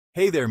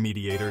Hey there,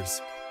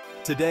 mediators.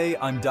 Today,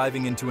 I'm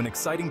diving into an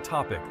exciting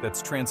topic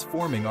that's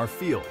transforming our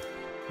field,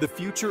 the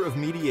future of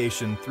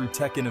mediation through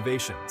tech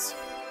innovations.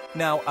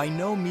 Now, I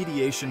know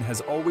mediation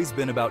has always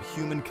been about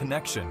human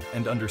connection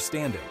and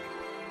understanding,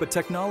 but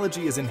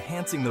technology is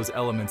enhancing those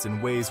elements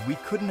in ways we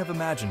couldn't have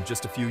imagined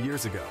just a few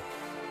years ago.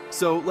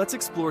 So let's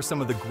explore some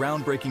of the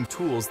groundbreaking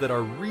tools that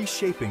are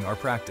reshaping our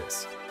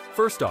practice.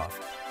 First off,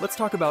 let's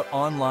talk about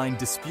online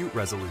dispute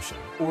resolution,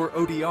 or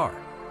ODR.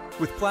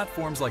 With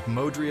platforms like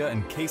Modria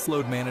and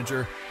Caseload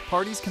Manager,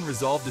 parties can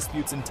resolve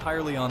disputes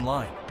entirely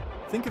online.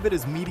 Think of it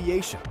as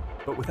mediation,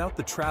 but without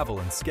the travel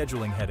and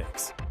scheduling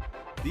headaches.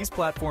 These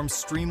platforms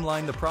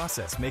streamline the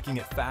process, making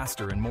it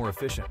faster and more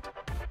efficient.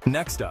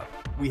 Next up,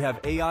 we have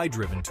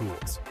AI-driven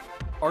tools.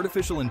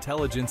 Artificial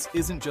intelligence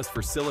isn't just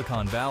for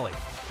Silicon Valley.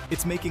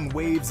 It's making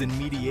waves in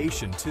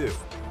mediation too.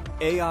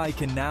 AI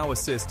can now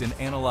assist in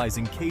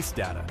analyzing case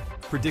data,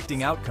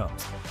 predicting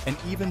outcomes, and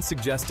even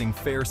suggesting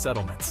fair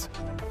settlements.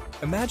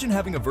 Imagine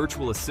having a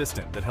virtual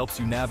assistant that helps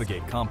you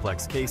navigate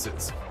complex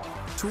cases.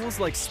 Tools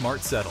like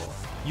Smart Settle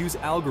use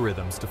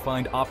algorithms to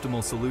find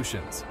optimal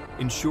solutions,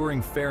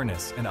 ensuring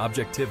fairness and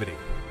objectivity.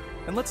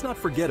 And let's not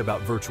forget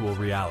about virtual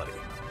reality.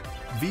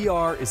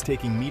 VR is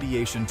taking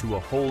mediation to a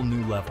whole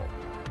new level.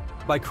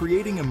 By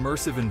creating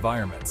immersive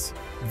environments,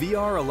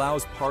 VR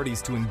allows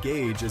parties to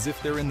engage as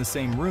if they're in the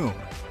same room,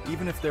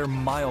 even if they're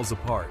miles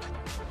apart.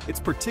 It's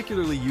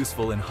particularly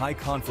useful in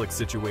high-conflict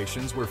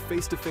situations where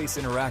face-to-face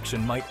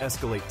interaction might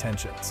escalate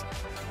tensions.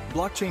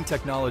 Blockchain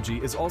technology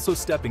is also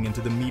stepping into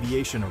the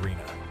mediation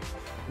arena.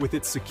 With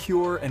its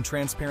secure and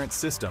transparent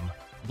system,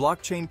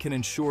 blockchain can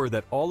ensure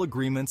that all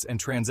agreements and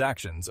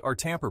transactions are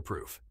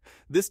tamper-proof.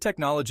 This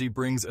technology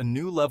brings a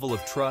new level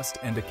of trust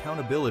and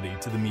accountability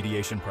to the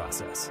mediation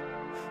process.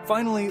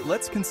 Finally,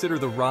 let's consider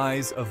the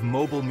rise of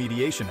mobile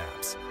mediation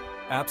apps.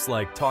 Apps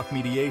like Talk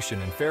Mediation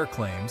and Fair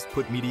Claims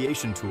put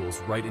mediation tools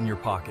right in your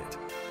pocket.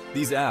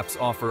 These apps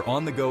offer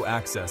on-the-go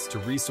access to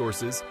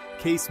resources,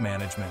 case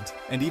management,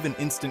 and even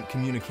instant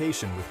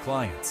communication with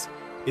clients.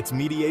 It's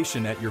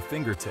mediation at your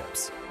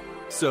fingertips.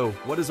 So,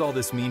 what does all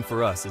this mean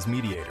for us as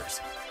mediators?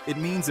 It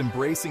means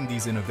embracing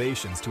these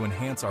innovations to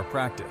enhance our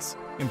practice,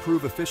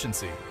 improve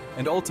efficiency,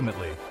 and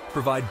ultimately,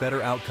 provide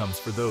better outcomes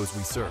for those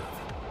we serve.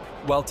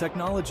 While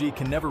technology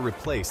can never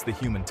replace the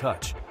human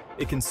touch,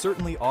 it can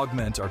certainly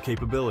augment our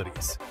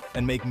capabilities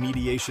and make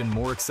mediation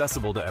more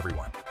accessible to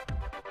everyone.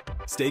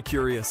 Stay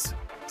curious,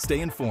 stay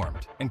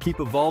informed, and keep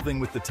evolving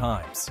with the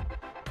times.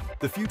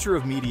 The future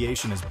of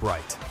mediation is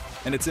bright,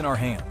 and it's in our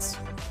hands.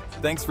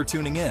 Thanks for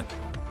tuning in,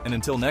 and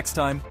until next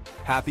time,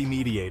 happy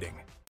mediating.